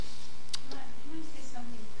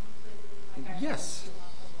Yes.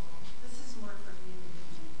 This is more for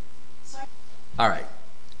you. All right.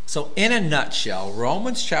 So in a nutshell,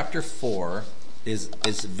 Romans chapter 4 is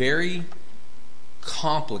very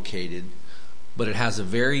complicated, but it has a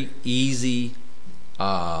very easy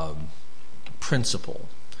principle.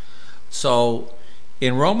 So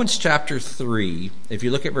in Romans chapter 3, if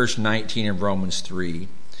you look at verse 19 of Romans 3,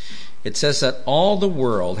 it says that all the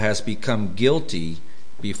world has become guilty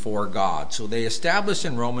before God. So they established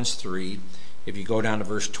in Romans 3, if you go down to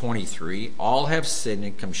verse 23, all have sinned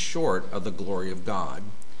and come short of the glory of God.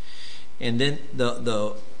 And then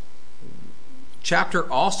the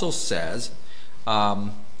chapter also says,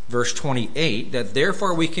 verse 28, that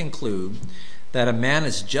therefore we conclude that a man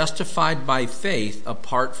is justified by faith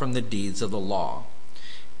apart from the deeds of the law,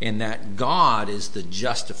 and that God is the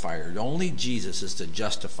justifier. Only Jesus is the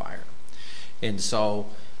justifier. And so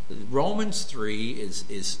Romans 3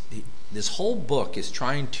 is this whole book is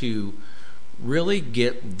trying to really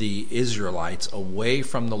get the Israelites away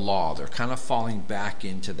from the law. They're kind of falling back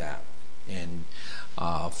into that. And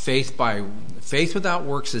faith without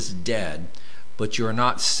works is dead, but you are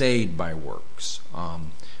not saved by works.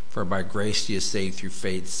 For by grace you are saved through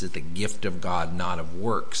faith. This is the gift of God, not of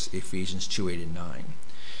works. Ephesians 2:8-9.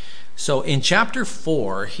 So in chapter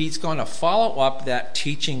 4, he's going to follow up that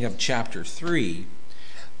teaching of chapter 3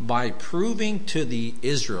 by proving to the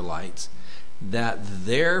Israelites that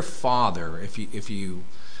their father,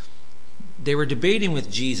 they were debating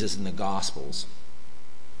with Jesus in the Gospels,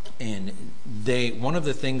 and one of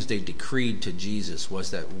the things they decreed to Jesus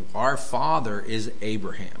was that our father is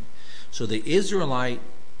Abraham. So the Israelite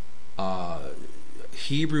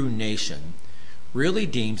Hebrew nation really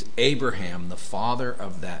deems Abraham the father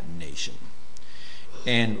of that nation.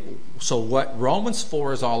 And so what Romans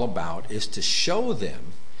 4 is all about is to show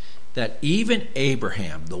them that even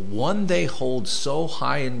Abraham, the one they hold so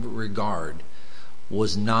high in regard,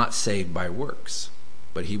 was not saved by works,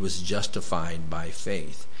 but he was justified by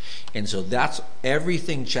faith. And so that's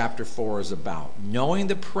everything chapter 4 is about. Knowing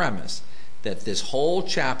the premise that this whole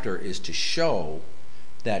chapter is to show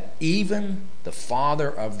that even the father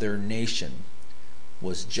of their nation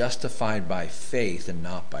was justified by faith and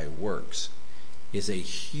not by works is a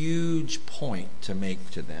huge point to make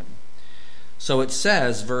to them. So it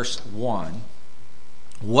says, verse 1,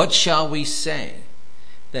 what shall we say?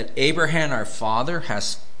 That Abraham our father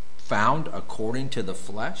has found according to the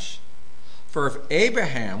flesh? For if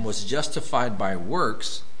Abraham was justified by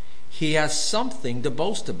works, he has something to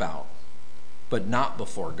boast about, but not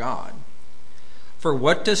before God. For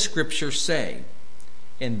what does Scripture say?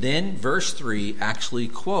 And then verse 3 actually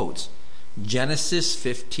quotes Genesis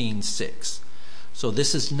 15:6. So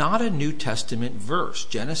this is not a New Testament verse.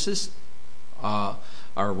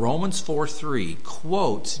 Romans 4:3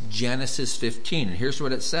 quotes Genesis 15. And here's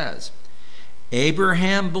what it says.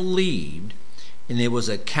 Abraham believed, and it was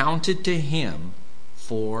accounted to him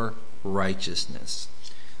for righteousness.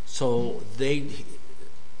 So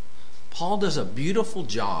Paul does a beautiful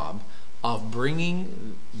job of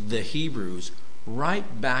bringing the Hebrews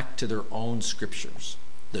right back to their own scriptures,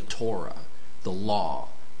 the Torah, the law,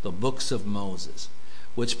 the books of Moses,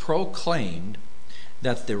 which proclaimed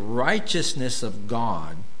that the righteousness of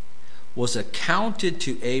God was accounted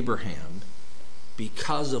to Abraham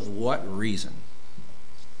because of what reason?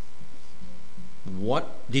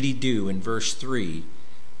 What did he do in verse 3?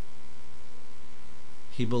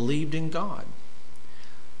 He believed in God.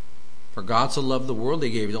 For God so loved the world, he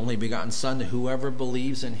gave his only begotten Son to whoever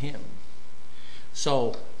believes in him.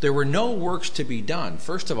 So there were no works to be done.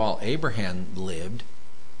 First of all, Abraham lived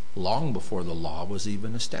long before the law was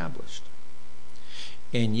even established.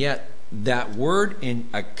 And yet that word in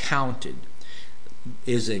accounted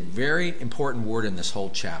is a very important word in this whole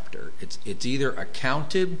chapter. It's either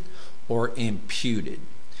accounted or imputed.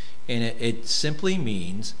 And it simply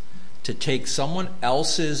means to take someone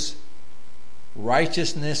else's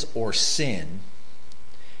righteousness or sin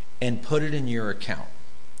and put it in your account.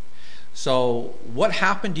 So what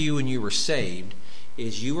happened to you when you were saved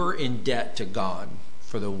is you were in debt to God.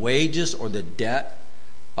 For the wages or the debt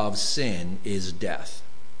of sin is death.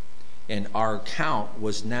 And our account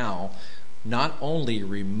was now not only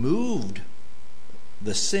removed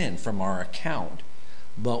the sin from our account,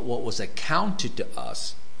 but what was accounted to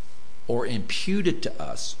us or imputed to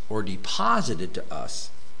us or deposited to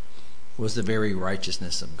us was the very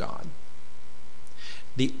righteousness of God.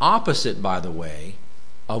 The opposite, by the way,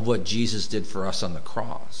 of what Jesus did for us on the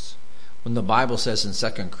cross. When the Bible says in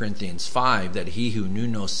 2 Corinthians 5 that he who knew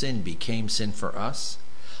no sin became sin for us,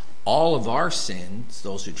 all of our sins,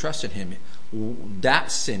 those who trusted him,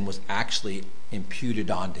 that sin was actually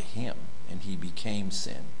imputed onto him, and he became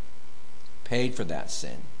sin, paid for that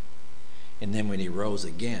sin. And then when he rose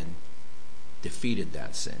again, defeated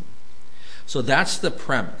that sin. So that's the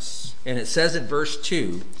premise. And it says in verse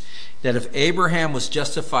 2 that if Abraham was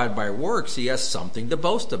justified by works, he has something to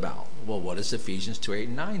boast about. Well, what does Ephesians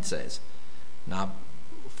 2:8-9 says? Not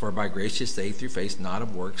for by grace you saved through faith, not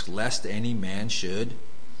of works, lest any man should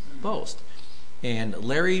boast. And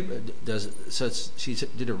Larry she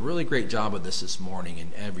did a really great job of this morning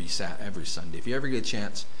and every Sunday. If you ever get a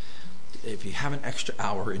chance, if you have an extra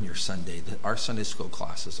hour in your Sunday, our Sunday school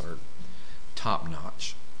classes are top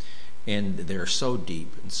notch, and they're so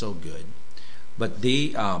deep and so good. But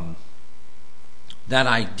that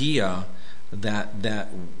idea that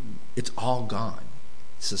it's all God,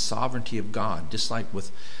 it's the sovereignty of God. Just like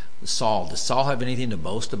with Saul, does Saul have anything to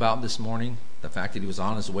boast about this morning? The fact that he was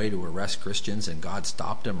on his way to arrest Christians and God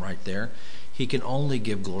stopped him right there. He can only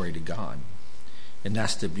give glory to God, and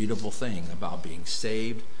that's the beautiful thing about being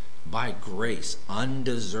saved by grace,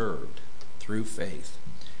 undeserved, through faith.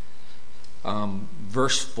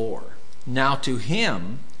 Verse 4. Now to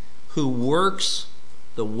him who works,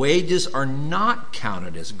 the wages are not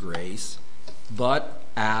counted as grace, but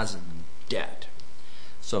as debt.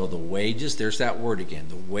 So the wages, there's that word again.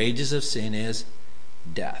 The wages of sin is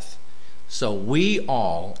death. So we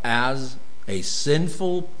all, as a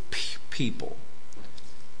sinful people,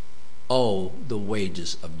 owe the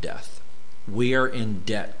wages of death. We are in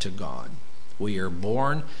debt to God. We are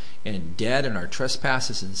born and dead in our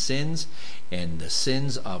trespasses and sins, and the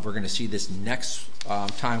sins of, we're going to see this next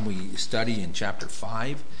time we study in chapter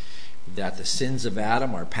 5, that the sins of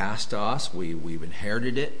Adam are passed to us. We've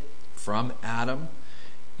inherited it from Adam,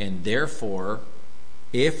 and therefore,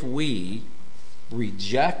 if we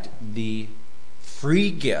reject the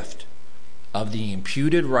free gift of the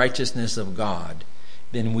imputed righteousness of God,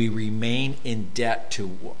 then we remain in debt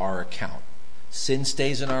to our account. Sin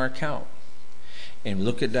stays in our account. And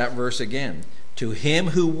look at that verse again. To him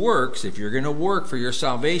who works, if you're going to work for your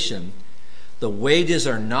salvation, the wages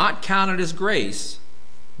are not counted as grace,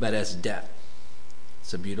 but as debt.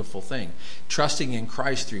 It's a beautiful thing. Trusting in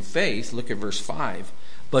Christ through faith, look at verse 5.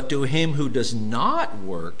 But to him who does not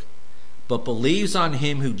work, but believes on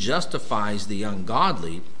him who justifies the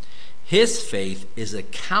ungodly, his faith is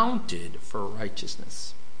accounted for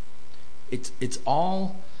righteousness. It's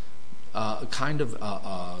all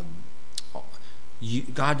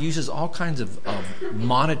God uses all kinds of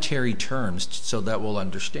monetary terms so that we'll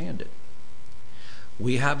understand it.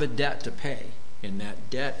 We have a debt to pay, and that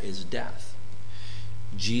debt is death.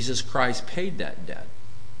 Jesus Christ paid that debt.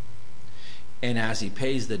 And as he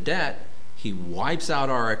pays the debt, he wipes out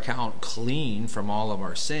our account clean from all of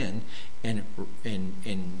our sin and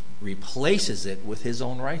replaces it with his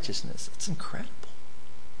own righteousness. It's incredible.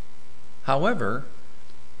 However,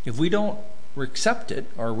 if we don't accept it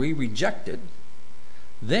or we reject it,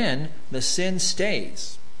 then the sin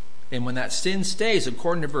stays. And when that sin stays,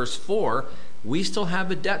 according to verse 4, we still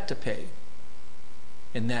have a debt to pay.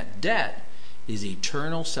 And that debt is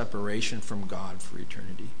eternal separation from God for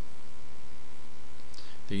eternity.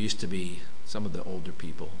 There used to be, some of the older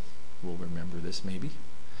people will remember this maybe.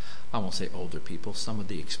 I won't say older people, some of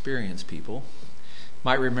the experienced people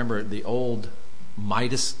might remember the old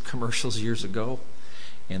Midas commercials years ago.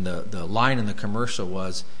 And the line in the commercial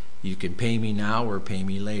was, you can pay me now or pay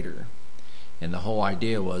me later. And the whole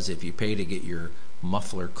idea was, if you pay to get your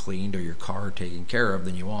muffler cleaned or your car taken care of,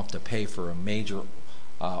 then you won't have to pay for a major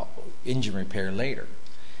engine repair later.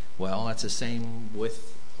 Well, that's the same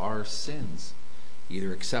with our sins.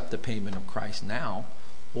 Either accept the payment of Christ now,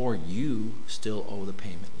 or you still owe the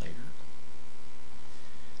payment later.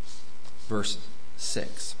 Verse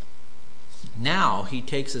 6. Now he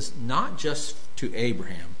takes us not just to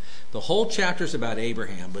Abraham. The whole chapter is about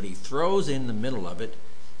Abraham, but he throws in the middle of it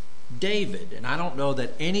David. And I don't know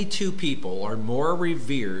that any two people are more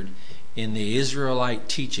revered in the Israelite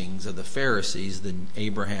teachings of the Pharisees than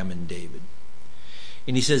Abraham and David.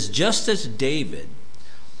 And he says, just as David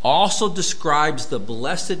also describes the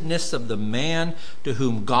blessedness of the man to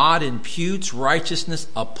whom God imputes righteousness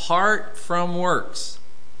apart from works.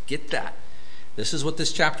 Get that. This is what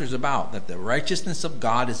this chapter is about, that the righteousness of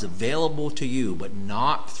God is available to you, but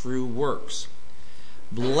not through works.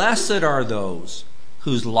 Blessed are those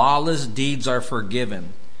whose lawless deeds are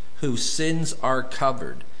forgiven, whose sins are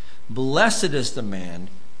covered. Blessed is the man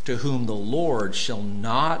to whom the Lord shall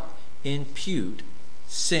not impute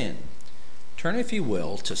sin. Turn, if you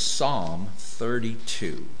will, to Psalm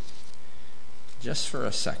 32. Just for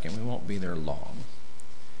a second. We won't be there long.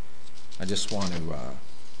 I just want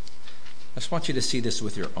you to see this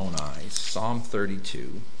with your own eyes. Psalm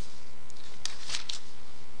 32.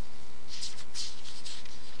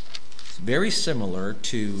 It's very similar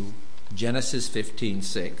to Genesis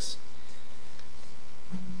 15:6.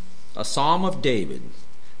 A psalm of David.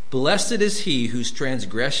 Blessed is he whose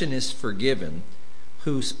transgression is forgiven,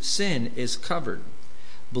 whose sin is covered.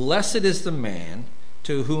 Blessed is the man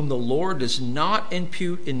to whom the Lord does not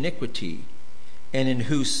impute iniquity, and in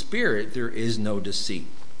whose spirit there is no deceit.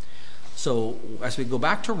 So as we go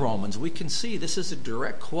back to Romans, we can see this is a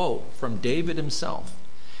direct quote from David himself,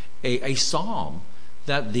 a psalm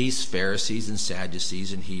that these Pharisees and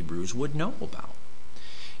Sadducees and Hebrews would know about.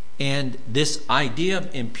 And this idea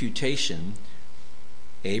of imputation,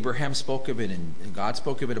 Abraham spoke of it, and God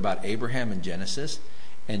spoke of it about Abraham in Genesis,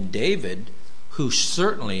 and David, who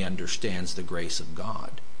certainly understands the grace of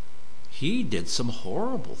God, he did some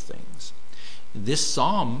horrible things. This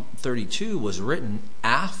Psalm 32 was written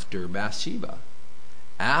after Bathsheba,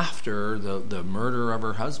 after the murder of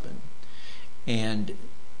her husband. And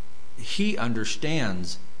he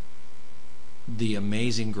understands the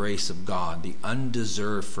amazing grace of God, the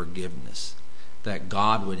undeserved forgiveness, that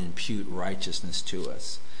God would impute righteousness to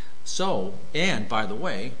us. So, and by the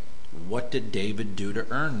way, what did David do to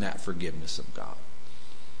earn that forgiveness of God?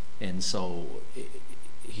 And so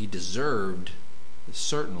he deserved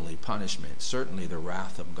certainly punishment, certainly the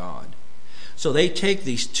wrath of God. So they take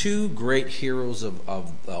these two great heroes of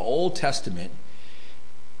the Old Testament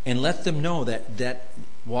and let them know that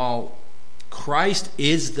while Christ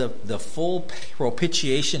is the full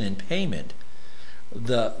propitiation and payment,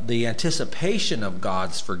 the anticipation of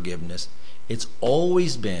God's forgiveness, it's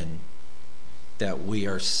always been that we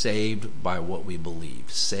are saved by what we believe,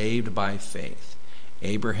 saved by faith.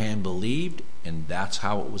 Abraham believed, and that's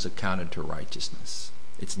how it was accounted to righteousness.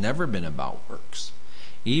 It's never been about works.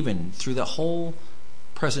 Even through the whole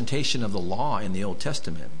presentation of the law in the Old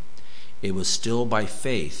Testament, it was still by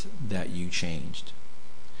faith that you changed.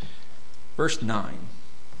 Verse 9.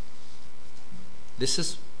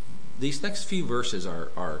 These next few verses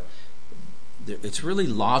are it's really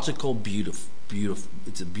logical, beautiful.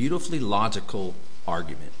 It's a beautifully logical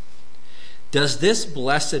argument. Does this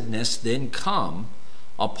blessedness then come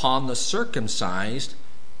upon the circumcised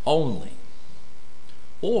only,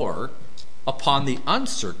 or upon the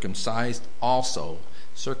uncircumcised also?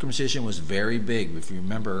 Circumcision was very big. If you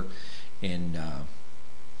remember in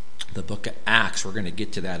the book of Acts, we're going to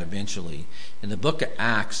get to that eventually. In the book of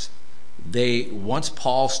Acts, once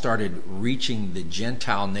Paul started reaching the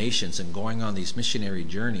Gentile nations and going on these missionary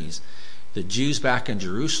journeys, the Jews back in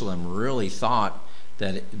Jerusalem really thought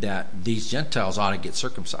that these Gentiles ought to get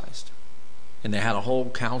circumcised. And they had a whole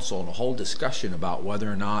council and a whole discussion about whether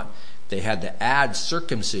or not they had to add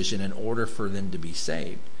circumcision in order for them to be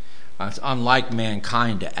saved. It's unlike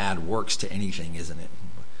mankind to add works to anything, isn't it?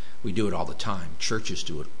 We do it all the time. Churches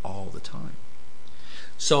do it all the time.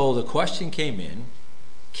 So the question came in,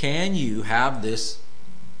 can you have this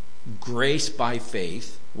grace by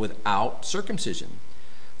faith without circumcision?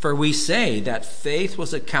 For we say that faith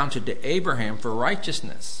was accounted to Abraham for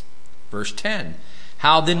righteousness. Verse 10.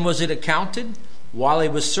 How then was it accounted? While he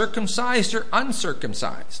was circumcised or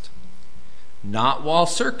uncircumcised? Not while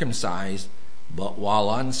circumcised, but while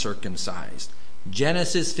uncircumcised.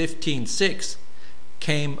 Genesis 15:6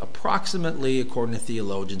 came approximately, according to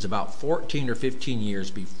theologians, about 14 or 15 years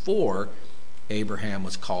before Abraham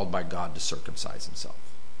was called by God to circumcise himself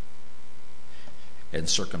and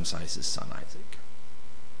circumcise his son Isaac.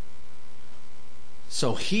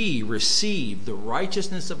 So he received the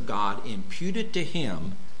righteousness of God imputed to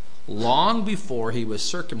him long before he was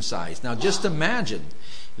circumcised. Now just imagine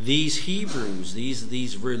these Hebrews,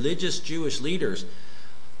 these religious Jewish leaders.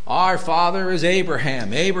 Our father is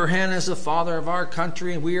Abraham. Abraham is the father of our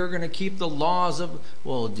country, and we are going to keep the laws of...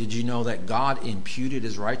 Well, did you know that God imputed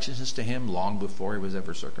his righteousness to him long before he was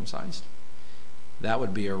ever circumcised? That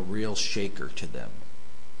would be a real shaker to them.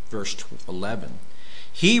 Verse 11.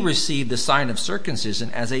 He received the sign of circumcision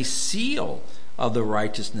as a seal of the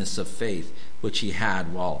righteousness of faith, which he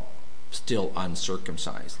had while still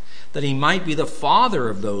uncircumcised, that he might be the father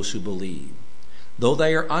of those who believe. Though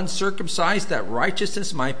they are uncircumcised, that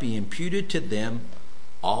righteousness might be imputed to them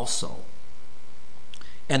also.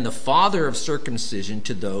 And the father of circumcision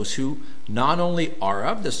to those who not only are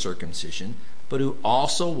of the circumcision, but who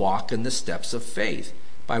also walk in the steps of faith,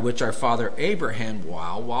 by which our father Abraham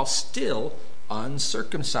while still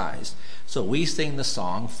uncircumcised. So we sing the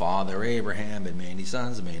song, Father Abraham and many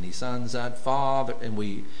sons that father. And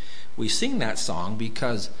we sing that song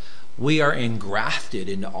because we are engrafted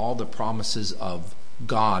into all the promises of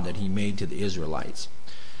God that he made to the Israelites.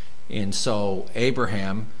 And so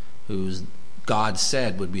Abraham, who's God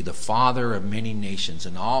said would be the father of many nations,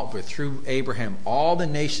 and through Abraham all the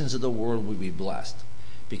nations of the world would be blessed,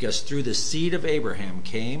 Because through the seed of Abraham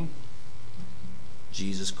came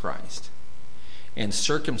Jesus Christ. And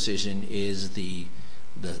circumcision is the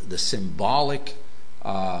symbolic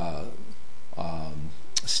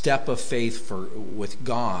step of faith with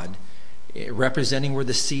God, representing where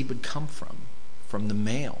the seed would come from the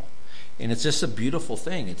male. And it's just a beautiful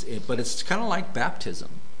thing. But it's kind of like baptism.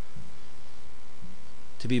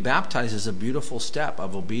 To be baptized is a beautiful step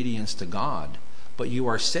of obedience to God. But you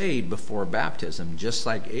are saved before baptism, just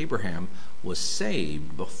like Abraham was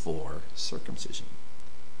saved before circumcision.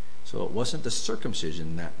 So it wasn't the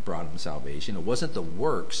circumcision that brought him salvation. It wasn't the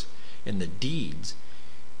works and the deeds.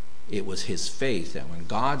 It was his faith that when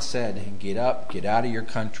God said, get up, get out of your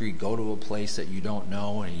country, go to a place that you don't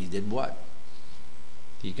know, and he did what?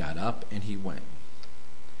 He got up and he went.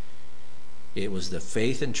 It was the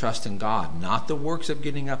faith and trust in God, not the works of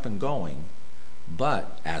getting up and going.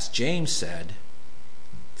 But, as James said,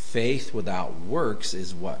 faith without works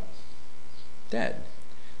is what? Dead.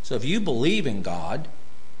 So if you believe in God,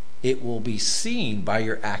 it will be seen by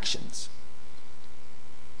your actions.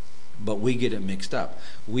 But we get it mixed up.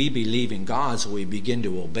 We believe in God, so we begin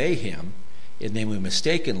to obey him, and then we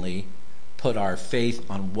mistakenly put our faith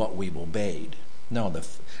on what we've obeyed. No, the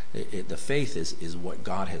faith is what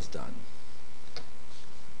God has done.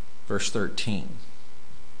 Verse 13.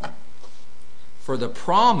 For the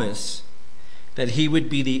promise that he would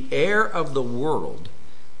be the heir of the world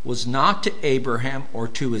was not to Abraham or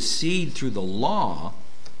to his seed through the law,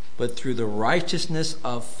 but through the righteousness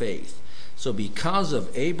of faith. So because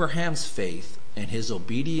of Abraham's faith and his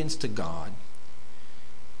obedience to God,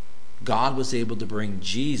 God was able to bring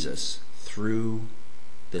Jesus through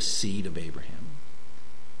the seed of Abraham.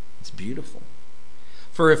 It's beautiful.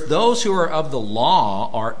 For if those who are of the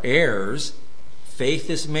law are heirs, faith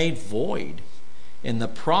is made void, and the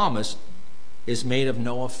promise is made of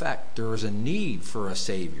no effect. There is a need for a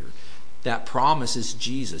Savior. That promise is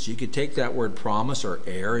Jesus. You could take that word promise or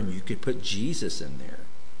heir and you could put Jesus in there.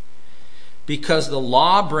 Because the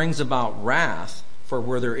law brings about wrath, for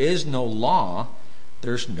where there is no law,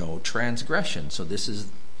 there's no transgression. So this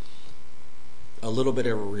is a little bit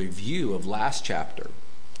of a review of last chapter.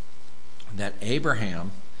 That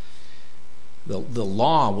Abraham, the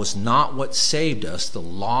law was not what saved us. The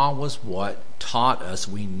law was what taught us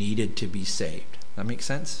we needed to be saved. That makes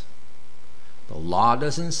sense? The law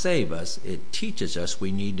doesn't save us. It teaches us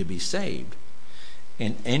we need to be saved.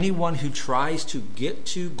 And anyone who tries to get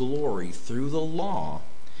to glory through the law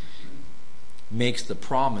makes the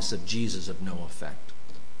promise of Jesus of no effect.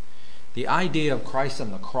 The idea of Christ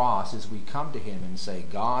on the cross is we come to him and say,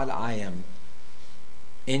 God, I am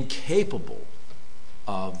incapable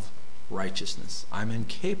of righteousness. I'm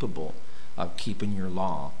incapable of keeping your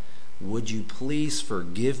law. Would you please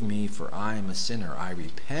forgive me, for I am a sinner. I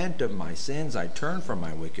repent of my sins. I turn from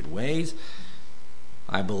my wicked ways.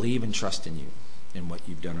 I believe and trust in you and what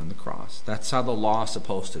you've done on the cross. That's how the law is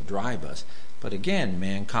supposed to drive us. But again,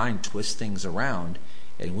 mankind twists things around,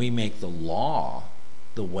 and we make the law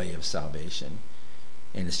the way of salvation.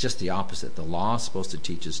 And it's just the opposite. The law is supposed to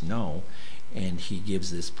teach us no. And he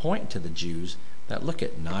gives this point to the Jews that, look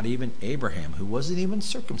at, not even Abraham, who wasn't even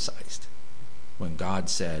circumcised, when God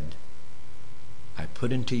said, I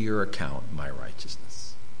put into your account my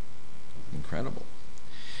righteousness. Incredible.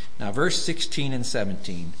 Now, verse 16 and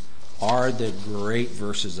 17 are the great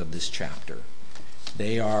verses of this chapter.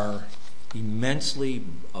 They are immensely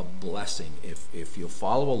a blessing if you'll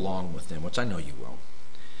follow along with them, which I know you will.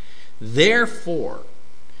 Therefore,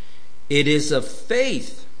 it is of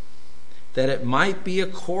faith that it might be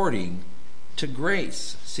according to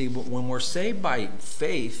grace. See, when we're saved by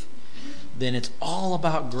faith, then it's all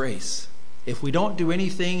about grace. If we don't do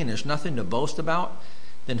anything and there's nothing to boast about,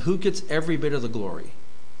 then who gets every bit of the glory?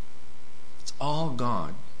 It's all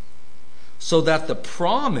God. So that the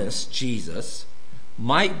promise, Jesus,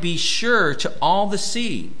 might be sure to all the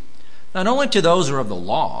seed, not only to those who are of the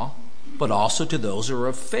law, but also to those who are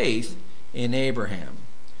of faith in Abraham,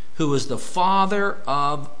 who is the father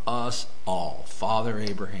of us all. Father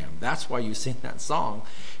Abraham. That's why you sing that song,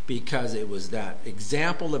 because it was that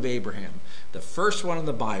example of Abraham, the first one in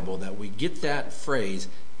the Bible that we get that phrase,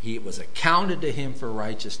 it was accounted to him for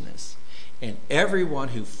righteousness. And everyone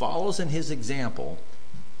who follows in his example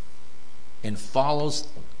and follows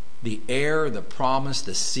the heir, the promise,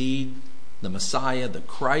 the seed, the Messiah, the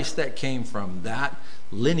Christ that came from that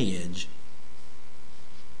lineage,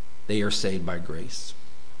 they are saved by grace.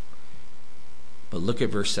 But look at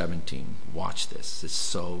verse 17. Watch this. It's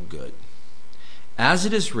so good. As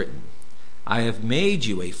it is written, I have made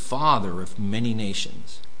you a father of many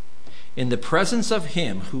nations, in the presence of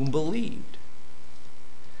him whom believed,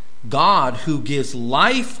 God who gives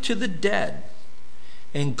life to the dead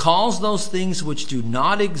and calls those things which do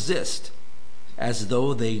not exist as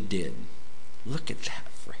though they did. Look at that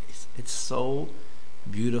phrase. It's so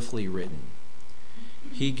beautifully written.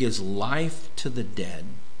 He gives life to the dead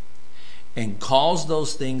and calls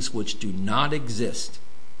those things which do not exist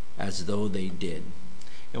as though they did.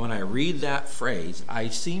 And when I read that phrase, I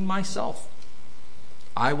see myself.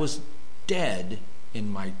 I was dead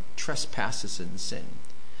in my trespasses and sin.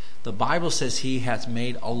 The Bible says he has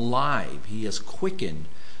made alive, he has quickened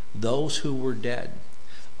those who were dead.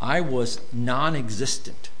 I was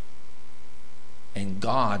non-existent, and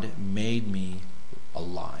God made me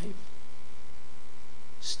alive.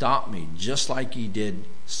 Stop me, just like he did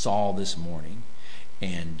Saul this morning,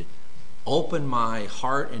 and open my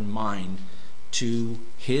heart and mind to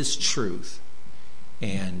his truth,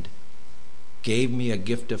 and gave me a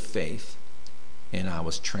gift of faith, and I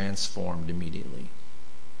was transformed immediately.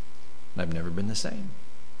 And I've never been the same.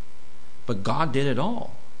 But God did it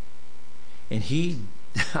all. And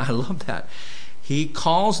I love that. He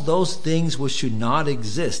calls those things which should not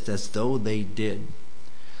exist as though they did.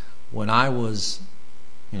 When I was,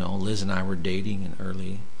 Liz and I were dating in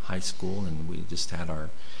early high school, and we just had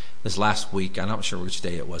this last week, I'm not sure which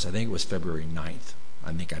day it was. I think it was February 9th.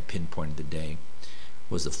 I think I pinpointed the day.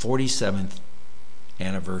 It was the 47th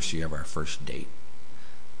anniversary of our first date.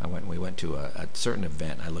 We went to a certain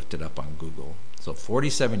event. I looked it up on Google. So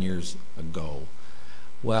 47 years ago.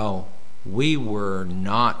 Well, we were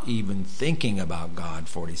not even thinking about God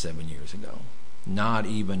 47 years ago. Not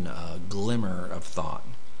even a glimmer of thought.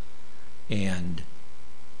 And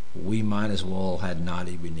we might as well had not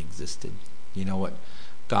even existed. You know what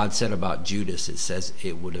God said about Judas? It says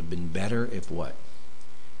it would have been better if what?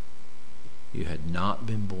 You had not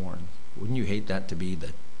been born. Wouldn't you hate that to be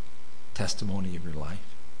the testimony of your life?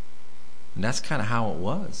 And that's kind of how it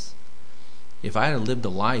was. If I had lived a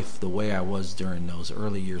life the way I was during those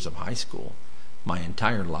early years of high school, my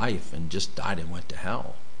entire life, and just died and went to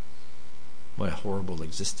hell, what a horrible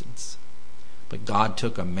existence. But God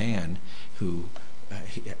took a man who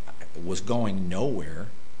was going nowhere,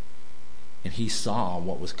 and he saw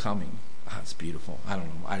what was coming. It's beautiful. I don't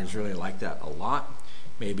know. I just really like that a lot.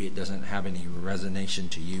 Maybe it doesn't have any resonation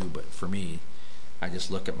to you, but for me, I just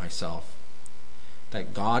look at myself.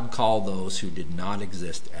 That God called those who did not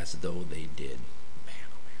exist as though they did. Man,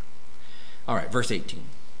 oh man. All right, verse 18.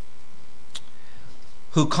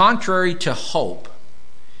 Who contrary to hope,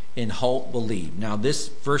 in hope believed. Now this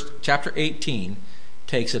verse, chapter 18,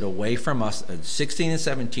 takes it away from us. 16 and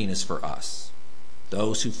 17 is for us,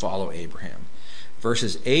 those who follow Abraham.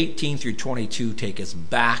 Verses 18 through 22 take us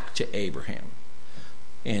back to Abraham.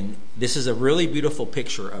 And this is a really beautiful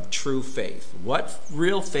picture of true faith. What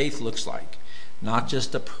real faith looks like. Not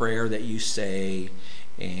just a prayer that you say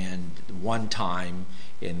and one time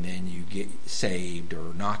and then you get saved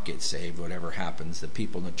or not get saved, whatever happens. The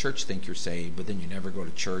people in the church think you're saved, but then you never go to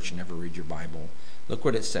church and never read your Bible. Look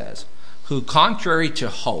what it says. Who contrary to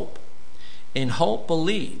hope, in hope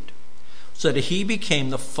believed, so that he became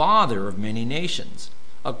the father of many nations,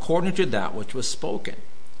 according to that which was spoken.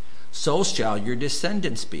 So shall your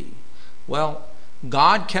descendants be. Well,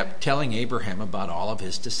 God kept telling Abraham about all of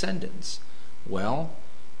his descendants. Well,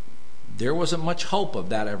 there wasn't much hope of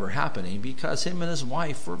that ever happening because him and his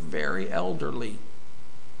wife were very elderly.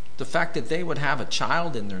 The fact that they would have a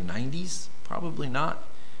child in their 90s, probably not.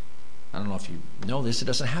 I don't know if you know this, it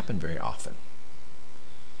doesn't happen very often.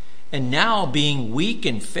 And now, being weak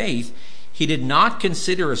in faith, he did not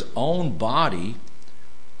consider his own body,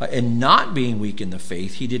 and not being weak in the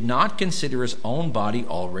faith, he did not consider his own body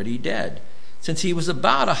already dead, since he was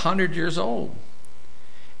about 100 years old.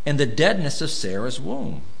 And the deadness of Sarah's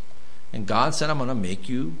womb. And God said, I'm going to make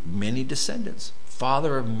you many descendants,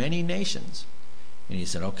 father of many nations. And he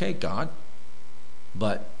said, okay, God.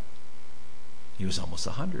 But he was almost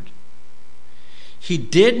 100. He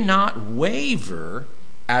did not waver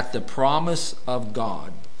at the promise of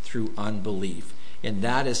God through unbelief. And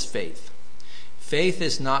that is faith. Faith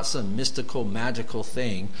is not some mystical, magical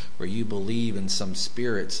thing where you believe in some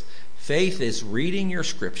spirits. Faith is reading your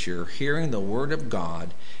scripture, hearing the word of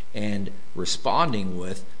God, and responding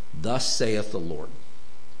with, thus saith the Lord.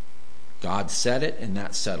 God said it, and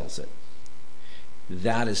that settles it.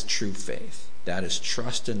 That is true faith. That is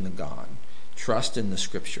trust in the God, trust in the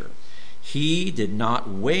scripture. He did not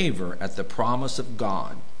waver at the promise of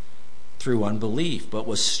God through unbelief, but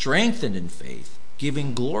was strengthened in faith,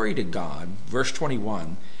 giving glory to God, verse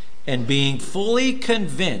 21, and being fully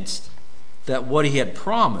convinced that what he had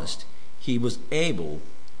promised, he was able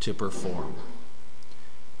to perform.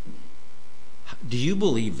 Do you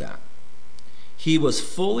believe that? he was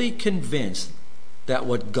fully convinced that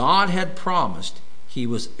what God had promised, he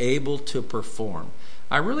was able to perform.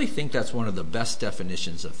 I really think that's one of the best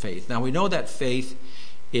definitions of faith. Now, we know that faith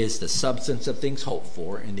is the substance of things hoped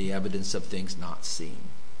for and the evidence of things not seen.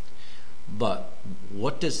 But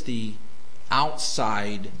what does the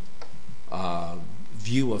outside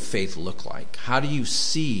view of faith look like? How do you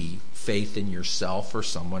see faith in yourself or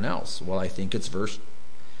someone else? Well, I think it's verse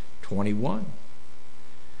 21.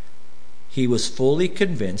 He was fully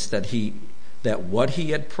convinced that what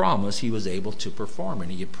he had promised he was able to perform, and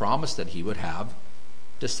he had promised that he would have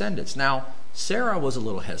descendants. Now, Sarah was a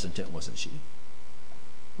little hesitant, wasn't she?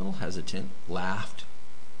 A little hesitant, laughed,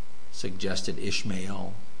 suggested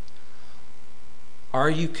Ishmael. Are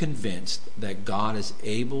you convinced that God is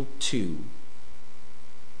able to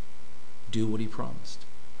do what he promised?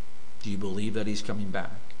 Do you believe that he's coming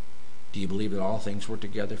back? Do you believe that all things work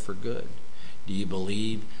together for good? Do you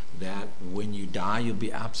believe that when you die, you'll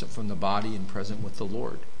be absent from the body and present with the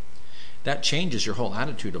Lord? That changes your whole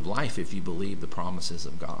attitude of life if you believe the promises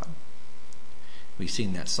of God. We've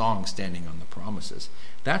seen that song, Standing on the Promises.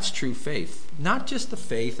 That's true faith. Not just the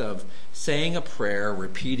faith of saying a prayer,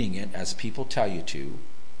 repeating it as people tell you to,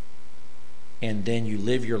 and then you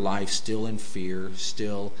live your life still in fear,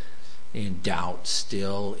 still in doubt,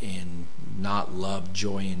 still in not love,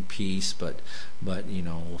 joy, and peace, but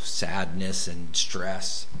sadness and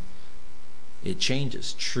stress. It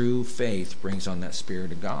changes. True faith brings on that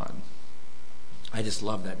Spirit of God. I just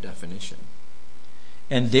love that definition.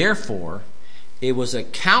 And therefore, it was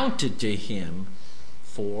accounted to him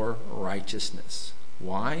for righteousness.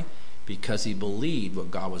 Why? Because he believed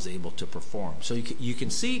what God was able to perform. So you can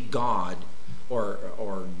see God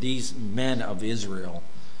or these men of Israel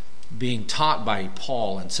being taught by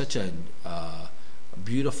Paul in such a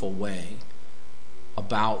beautiful way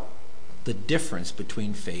about the difference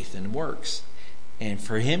between faith and works. And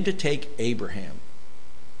for him to take Abraham,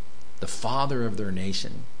 the father of their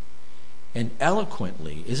nation, and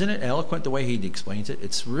eloquently, isn't it eloquent the way he explains it?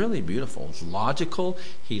 It's really beautiful. It's logical.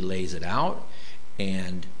 He lays it out.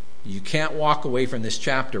 And you can't walk away from this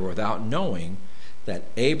chapter without knowing that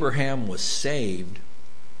Abraham was saved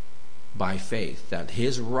by faith, that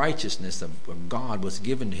his righteousness of God was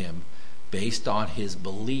given to him based on his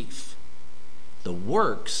belief. The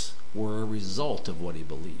works were a result of what he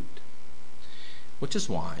believed. Which is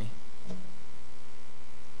why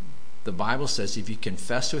the Bible says if you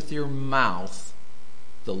confess with your mouth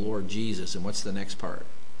the Lord Jesus, and what's the next part?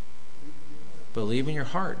 Believe in your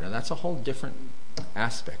heart. Now that's a whole different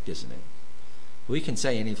aspect, isn't it? We can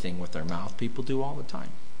say anything with our mouth. People do all the time.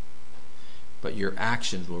 But your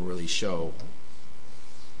actions will really show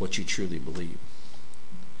what you truly believe.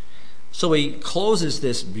 So he closes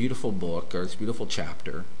this beautiful book, or this beautiful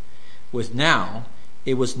chapter, with now,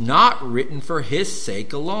 it was not written for his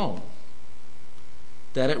sake alone,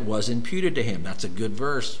 that it was imputed to him. That's a good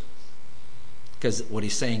verse. Because what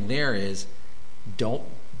he's saying there is, don't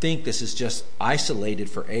think this is just isolated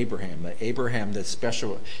for Abraham. That Abraham, that's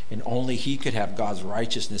special, and only he could have God's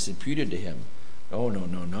righteousness imputed to him. Oh,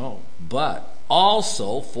 no. But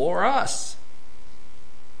also for us.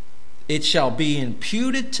 It shall be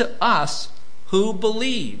imputed to us who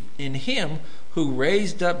believe in him who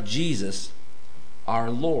raised up Jesus, our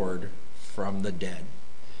Lord, from the dead.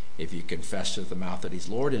 If you confess with the mouth that he's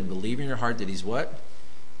Lord and believe in your heart that he's what?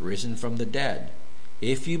 Risen from the dead.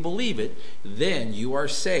 If you believe it, then you are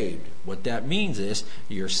saved. What that means is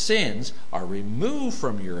your sins are removed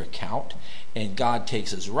from your account, and God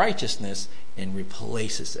takes his righteousness and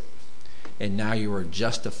replaces it. And now you are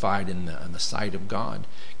justified in the sight of God.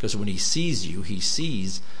 Because when he sees you, he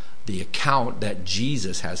sees the account that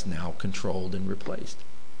Jesus has now controlled and replaced.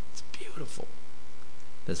 It's beautiful.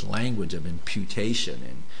 This language of imputation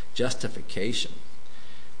and justification.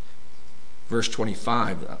 Verse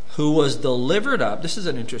 25, who was delivered up. This is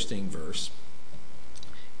an interesting verse.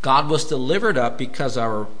 God was delivered up because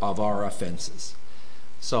of our offenses.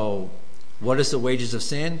 So, what is the wages of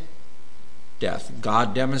sin? Death.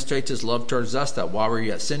 God demonstrates his love towards us, that while we were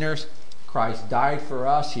yet sinners, Christ died for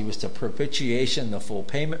us. He was the propitiation, the full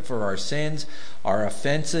payment for our sins, our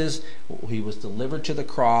offenses. He was delivered to the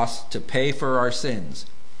cross to pay for our sins.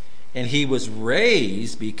 And he was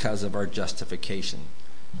raised because of our justification.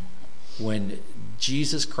 When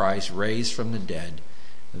Jesus Christ raised from the dead,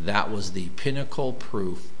 that was the pinnacle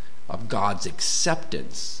proof of God's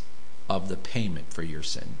acceptance of the payment for your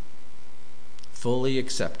sin. Fully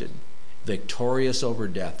accepted. Victorious over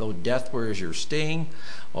death. Oh, death, where is your sting?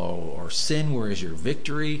 Or sin, where is your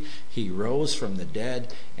victory? He rose from the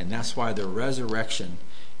dead, and that's why the resurrection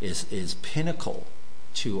is pinnacle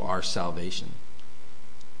to our salvation.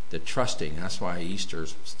 the trusting. That's why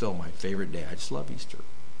Easter's still my favorite day. I just love Easter.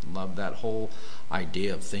 Love that whole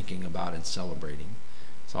idea of thinking about and celebrating.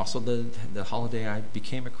 It's also the holiday I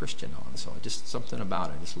became a Christian on, so just something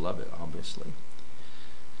about it. I just love it, obviously.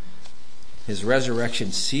 His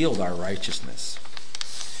resurrection sealed our righteousness.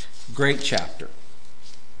 Great chapter.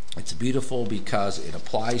 It's beautiful because it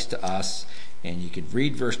applies to us, and you could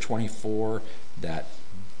read verse 24 that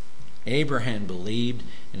Abraham believed,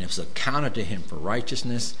 and it was accounted to him for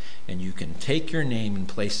righteousness, and you can take your name and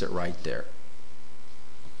place it right there.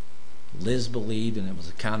 Liz believed, and it was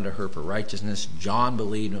accounted to her for righteousness. John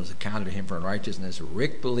believed, and it was accounted to him for righteousness.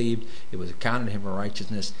 Rick believed, it was accounted to him for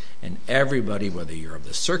righteousness. And everybody, whether you're of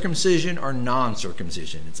the circumcision or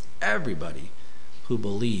non-circumcision, it's everybody who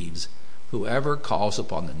believes, whoever calls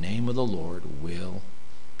upon the name of the Lord will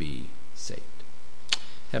be saved.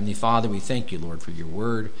 Heavenly Father, we thank you, Lord, for your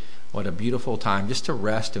word. What a beautiful time just to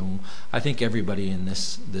rest. And I think everybody in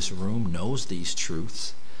this room knows these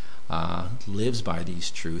truths, lives by these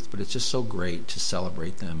truths, but it's just so great to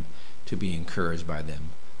celebrate them, to be encouraged by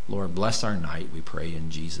them. Lord, bless our night, we pray in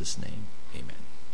Jesus' name. Amen.